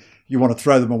unreadable, and you want to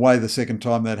throw them away the second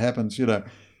time that happens,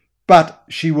 But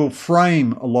she will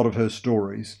frame a lot of her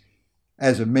stories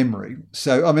as a memory.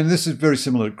 So, this is very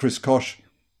similar to Chris Koch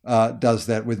does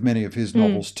that with many of his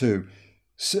novels too.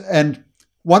 So, and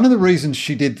one of the reasons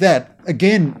she did that,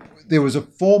 again, there was a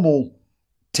formal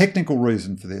technical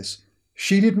reason for this.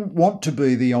 She didn't want to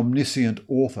be the omniscient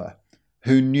author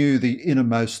who knew the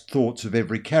innermost thoughts of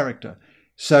every character.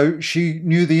 So she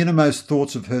knew the innermost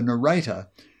thoughts of her narrator,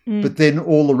 but then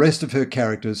all the rest of her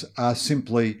characters are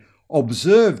simply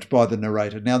observed by the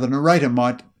narrator. Now, the narrator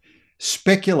might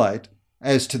speculate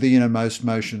as to the innermost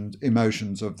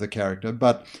emotions of the character,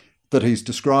 but that he's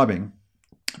describing.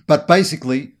 But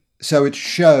basically, so it's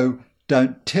show,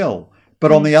 don't tell.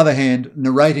 But on the other hand,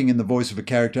 narrating in the voice of a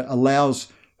character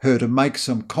allows her to make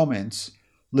some comments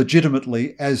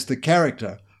legitimately as the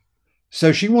character.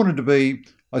 So she wanted to be,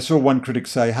 I saw one critic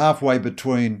say, halfway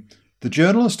between the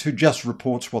journalist who just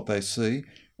reports what they see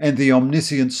and the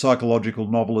omniscient psychological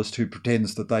novelist who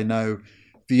pretends that they know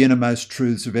the innermost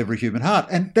truths of every human heart.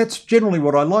 And that's generally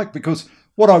what I like, because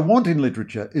what I want in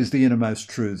literature is the innermost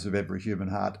truths of every human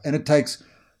heart. And it takes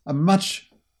a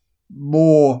much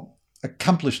more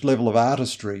accomplished level of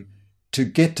artistry to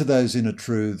get to those inner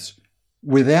truths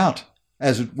without,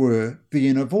 as it were, the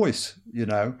inner voice,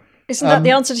 Isn't that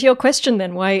the answer to your question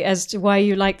then? As to why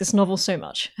you like this novel so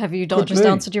much? Have you not just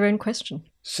answered your own question?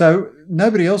 So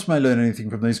nobody else may learn anything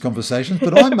from these conversations,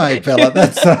 but I may, Bella.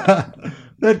 That's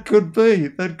that could be.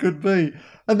 That could be.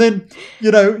 And then,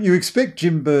 you expect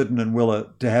Jim Burden and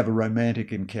Willa to have a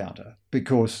romantic encounter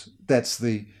because that's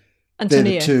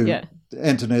Antonia,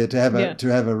 Antonia to have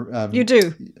a. You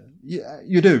do. Yeah,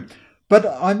 you do. But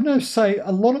I'm going to say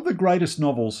a lot of the greatest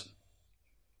novels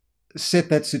set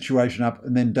that situation up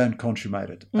and then don't consummate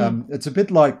it. It's a bit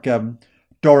like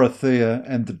Dorothea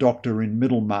and the Doctor in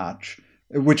Middlemarch,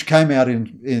 which came out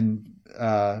in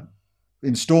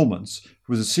installments. It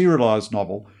was a serialised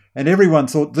novel, and everyone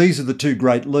thought these are the two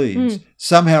great leads.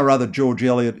 Somehow or other, George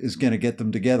Eliot is going to get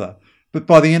them together. But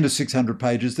by the end of 600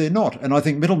 pages, they're not. And I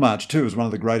think Middlemarch, too, is one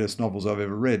of the greatest novels I've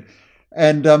ever read.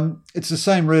 And it's the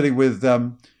same, really, with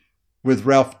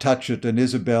Ralph Touchett and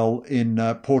Isabel in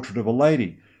Portrait of a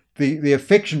Lady. The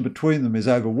affection between them is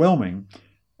overwhelming,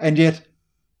 and yet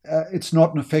it's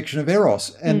not an affection of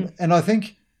eros. And I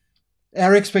think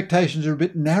our expectations are a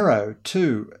bit narrow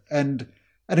too. And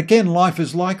again, life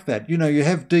is like that. You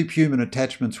have deep human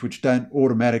attachments which don't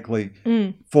automatically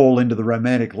fall into the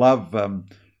romantic love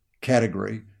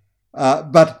category.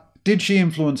 But did she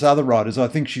influence other writers? I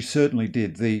think she certainly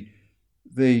did. The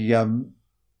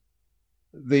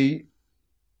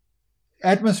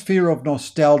atmosphere of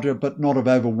nostalgia, but not of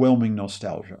overwhelming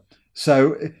nostalgia.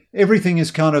 So everything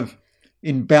is kind of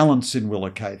in balance in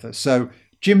Willa Cather. So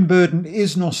Jim Burden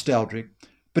is nostalgic,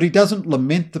 but he doesn't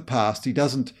lament the past. He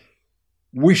doesn't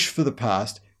wish for the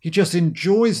past. He just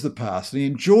enjoys the past. And he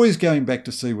enjoys going back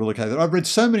to see Willa Cather. I've read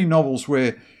so many novels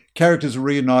where characters are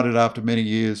reunited after many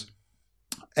years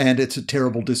and it's a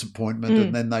terrible disappointment.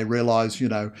 And then they realise,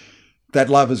 that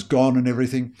love is gone and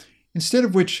everything. Instead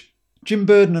of which, Jim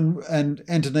Burden and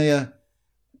Antonia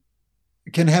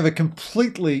can have a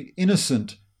completely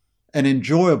innocent and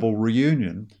enjoyable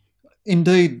reunion.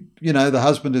 Indeed, the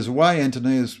husband is away,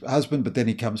 Antonia's husband, but then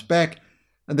he comes back,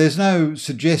 and there's no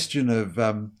suggestion of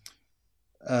an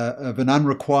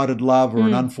unrequited love or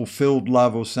an unfulfilled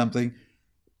love or something.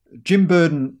 Jim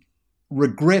Burden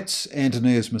regrets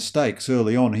Antonia's mistakes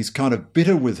early on. He's kind of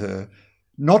bitter with her,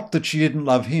 not that she didn't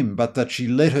love him, but that she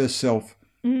let herself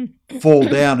fall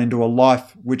down into a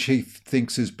life which he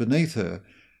thinks is beneath her.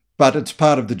 But it's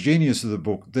part of the genius of the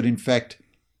book that, in fact,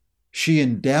 she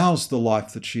endows the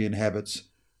life that she inhabits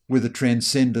with a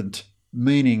transcendent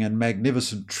meaning and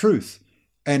magnificent truth.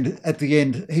 And at the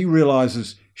end, he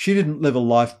realises she didn't live a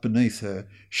life beneath her.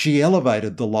 She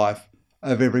elevated the life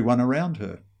of everyone around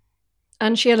her.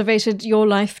 And she elevated your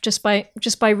life just by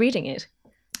reading it.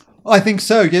 I think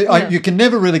so. Yeah. You can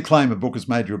never really claim a book has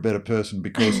made you a better person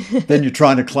because then you're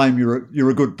trying to claim you're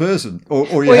a good person,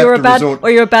 or you're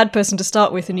a bad person to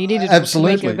start with, and you needed to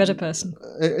make you a better person.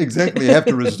 Exactly, you have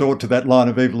to resort to that line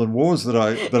of Evil and Wars that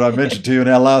I mentioned to you in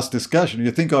our last discussion.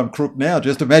 You think I'm crook now?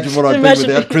 Just imagine what I'd be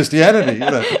without Christianity.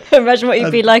 Imagine what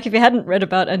you'd be like if you hadn't read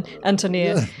about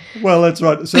Antonia. Well, that's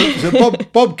right. So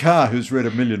Bob Carr, who's read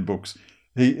 1 million books,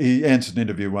 he answered an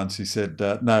interview once. He said,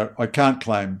 "No, I can't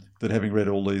claim that having read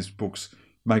all these books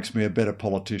makes me a better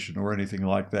politician or anything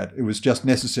like that. It was just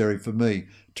necessary for me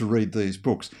to read these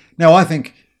books." Now, I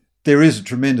think there is a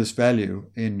tremendous value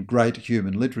in great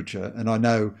human literature, and I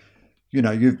know,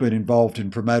 you've been involved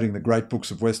in promoting the great books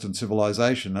of Western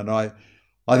civilization, and I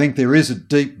think there is a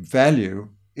deep value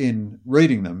in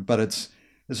reading them, but it's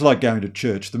like going to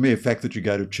church. The mere fact that you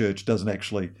go to church doesn't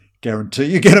actually guarantee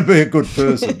you're going to be a good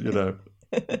person,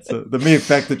 So the mere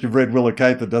fact that you've read Willa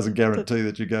Cather doesn't guarantee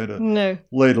that you're going to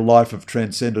lead a life of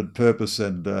transcendent purpose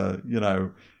and,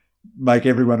 make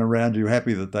everyone around you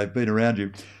happy that they've been around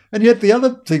you. And yet the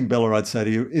other thing, Bella, I'd say to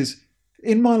you is,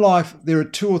 in my life, there are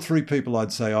 2 or 3 people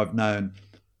I'd say I've known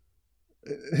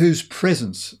whose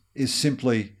presence is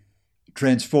simply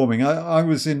transforming. I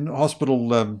was in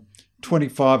hospital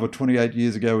 25 or 28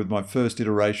 years ago with my first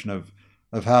iteration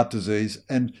of heart disease,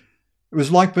 and it was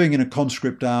like being in a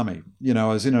conscript army. I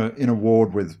was in a ward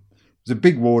it was a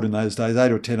big ward in those days,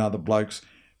 8 or 10 other blokes.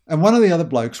 And one of the other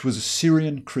blokes was a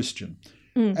Syrian Christian.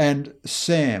 And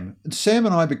Sam and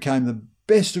I became the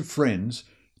best of friends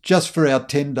just for our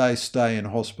 10-day stay in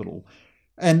hospital.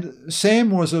 And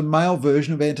Sam was a male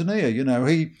version of Antonia.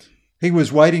 He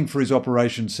was waiting for his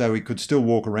operation so he could still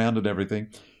walk around and everything.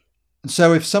 And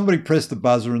so if somebody pressed the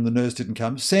buzzer and the nurse didn't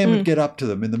come, Sam would get up to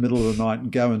them in the middle of the night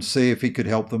and go and see if he could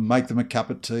help them, make them a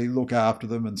cup of tea, look after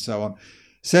them and so on.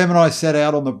 Sam and I sat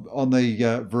out on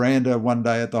the veranda one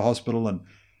day at the hospital and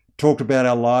talked about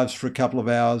our lives for a couple of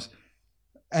hours.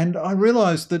 And I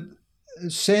realised that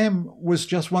Sam was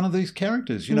just one of these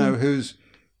characters, whose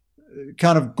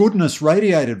kind of goodness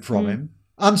radiated from him,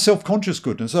 unself-conscious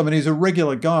goodness. I mean, he's a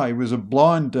regular guy. He was a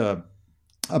blind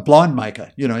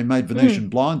maker. You know, he made Venetian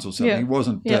blinds or something. Yeah. He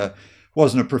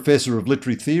wasn't a professor of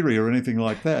literary theory or anything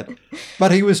like that.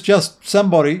 But he was just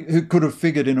somebody who could have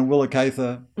figured in a Willa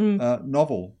Cather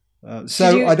novel.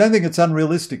 I don't think it's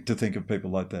unrealistic to think of people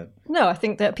like that. No, I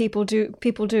think that people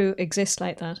do exist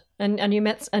like that. And you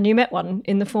met one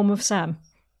in the form of Sam.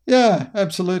 Yeah,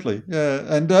 absolutely.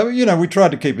 Yeah, and we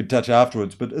tried to keep in touch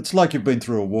afterwards, but it's like you've been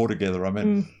through a war together. I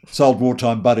mean, it's old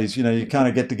wartime buddies. You know, you kind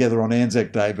of get together on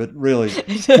Anzac Day, but really,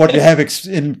 what you have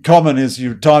in common is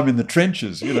your time in the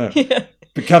trenches. You know,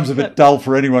 becomes a bit dull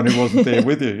for anyone who wasn't there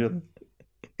with you.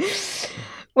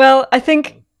 Well, I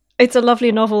think it's a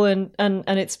lovely novel, and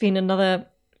it's been another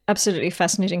absolutely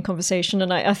fascinating conversation.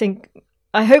 And I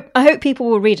hope people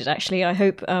will read it. Actually, I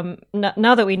hope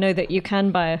now that we know that you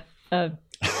can buy a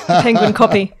Penguin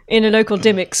copy in a local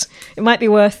Dymocks, it might be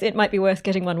worth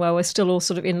getting one while we're still all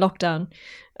sort of in lockdown,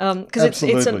 because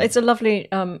it's a lovely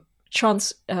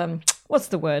what's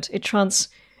the word? It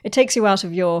takes you out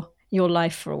of your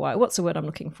life for a while. What's the word I'm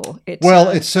looking for?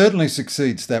 It certainly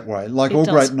succeeds that way. Like all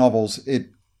great novels,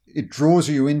 it draws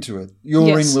you into it.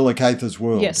 You're in Willa Cather's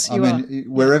world. Yes,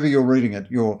 wherever you're reading it,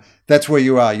 that's where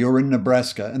you are. You're in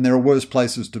Nebraska, and there are worse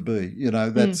places to be. You know,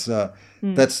 that's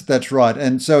right.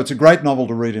 And so it's a great novel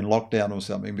to read in lockdown or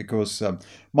something, because,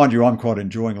 mind you, I'm quite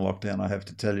enjoying lockdown. I have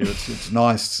to tell you, it's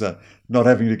nice not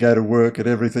having to go to work, and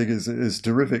everything is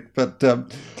terrific. But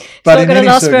it's not going to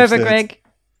last forever, Greg.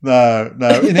 No.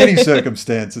 In any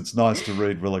circumstance, it's nice to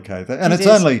read Willa Cather, and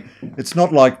it's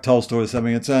not like Tolstoy or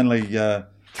something. It's only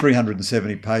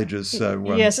 370 pages.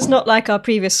 So yes, it's not like our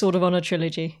previous Sword of Honor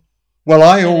trilogy. Well,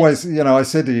 I always, I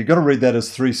said to you, you've got to read that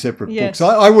as 3 separate books.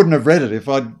 I wouldn't have read it if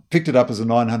I'd picked it up as a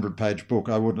 900-page book.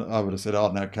 I would have said,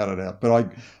 oh, no, cut it out.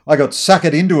 But I got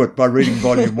suckered into it by reading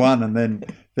volume 1, and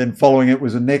then following it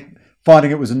was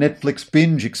finding it was a Netflix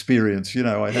binge experience. You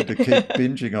know, I had to keep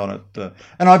binging on it.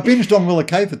 And I binged on Willa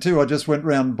Cather too. I just went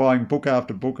around buying book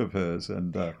after book of hers.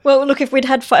 And well, look, if we'd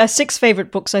had 6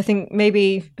 favourite books, I think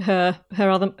maybe her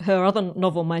other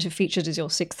novel might have featured as your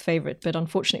 6th favourite. But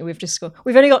unfortunately,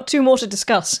 we've only got 2 more to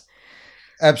discuss.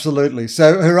 Absolutely.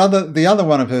 So the other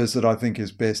one of hers that I think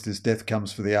is best is Death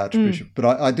Comes for the Archbishop.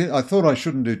 But I thought I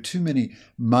shouldn't do too many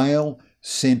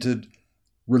male-centred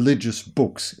religious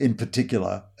books in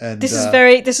particular, and this is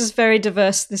very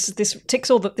diverse.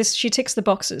 She ticks the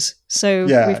boxes. So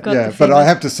we've got but I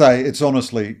have to say it's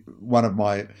honestly one of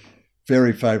my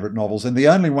very favourite novels, and the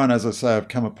only one, as I say, I've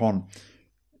come upon,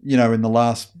 in the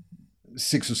last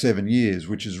 6 or 7 years,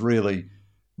 which has really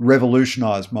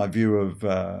revolutionised my view of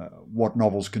what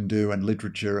novels can do and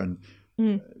literature. And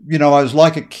I was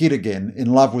like a kid again,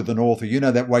 in love with an author. You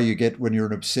know that way you get when you're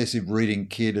an obsessive reading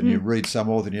kid and you read some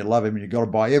author and you love him and you've got to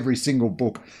buy every single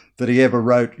book that he ever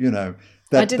wrote,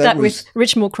 I did that with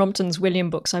Richmond Crompton's William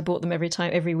books. I bought them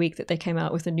every week that they came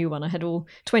out with a new one. I had all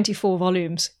 24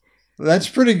 volumes. That's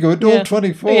pretty good. All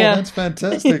 24. Yeah. That's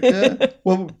fantastic. Yeah.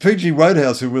 Well, P.G.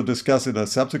 Wodehouse, who we'll discuss in a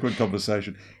subsequent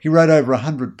conversation, he wrote over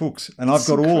 100 books, and I've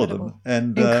got all of them.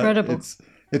 And incredible.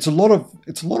 It's a lot of books.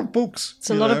 It's a lot of books.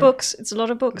 It's a lot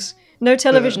of books. No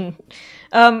television.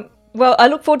 Well, I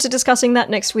look forward to discussing that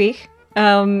next week.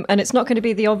 And it's not going to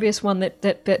be the obvious one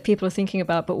that people are thinking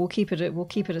about, but we'll keep it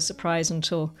a surprise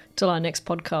until our next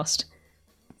podcast.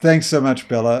 Thanks so much,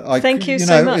 Bella. Thank you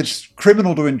so much. It's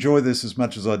criminal to enjoy this as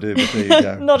much as I do, but there you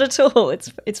go. Not at all.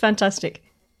 It's fantastic.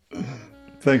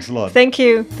 Thanks a lot. Thank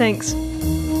you. Thanks.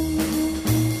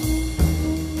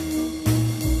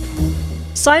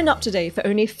 Sign up today for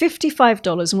only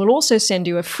 $55 and we'll also send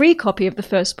you a free copy of the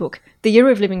first book, The Year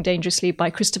of Living Dangerously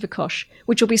by Christopher Koch,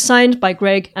 which will be signed by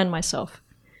Greg and myself.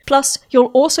 Plus,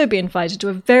 you'll also be invited to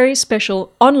a very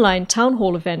special online town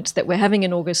hall event that we're having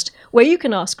in August, where you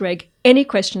can ask Greg any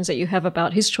questions that you have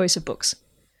about his choice of books.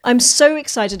 I'm so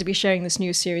excited to be sharing this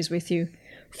new series with you.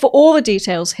 For all the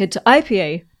details, head to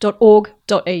ipa.org.au.